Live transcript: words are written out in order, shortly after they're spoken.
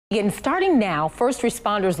And starting now, first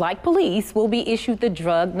responders like police will be issued the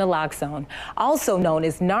drug naloxone, also known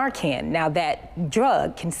as Narcan. Now, that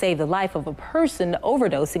drug can save the life of a person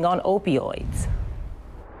overdosing on opioids.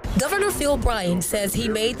 Governor Phil Bryant says he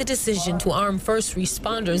made the decision to arm first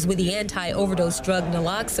responders with the anti-overdose drug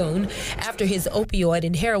naloxone after his opioid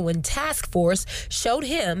and heroin task force showed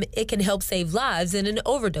him it can help save lives in an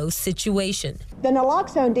overdose situation. The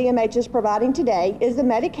naloxone DMH is providing today is a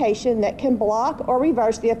medication that can block or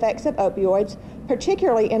reverse the effects of opioids,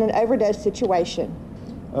 particularly in an overdose situation.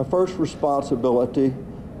 Our first responsibility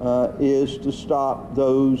is to stop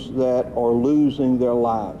those that are losing their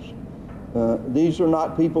lives. These are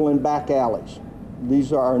not people in back alleys.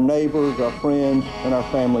 These are our neighbors, our friends, and our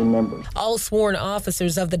family members. All sworn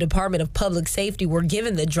officers of the Department of Public Safety were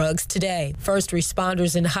given the drugs today. First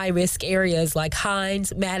responders in high-risk areas like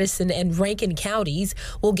Hinds, Madison, and Rankin counties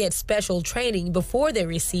will get special training before they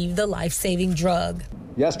receive the life-saving drug.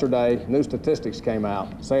 Yesterday, new statistics came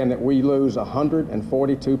out saying that we lose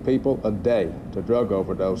 142 people a day to drug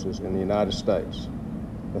overdoses in the United States.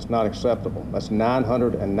 That's not acceptable. That's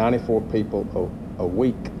 994 people a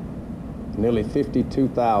week, nearly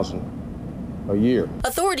 52,000 a year.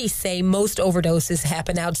 Authorities say most overdoses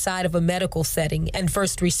happen outside of a medical setting, and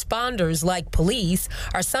first responders, like police,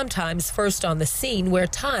 are sometimes first on the scene where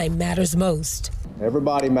time matters most.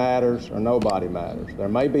 Everybody matters or nobody matters. There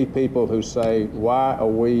may be people who say, why are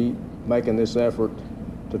we making this effort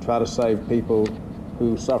to try to save people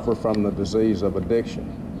who suffer from the disease of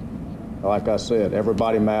addiction? Like I said,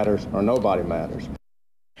 everybody matters or nobody matters.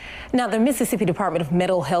 Now, the Mississippi Department of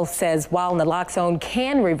Mental Health says while naloxone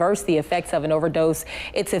can reverse the effects of an overdose,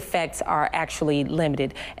 its effects are actually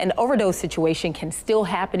limited. An overdose situation can still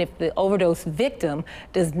happen if the overdose victim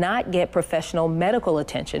does not get professional medical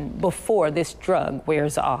attention before this drug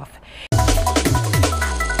wears off.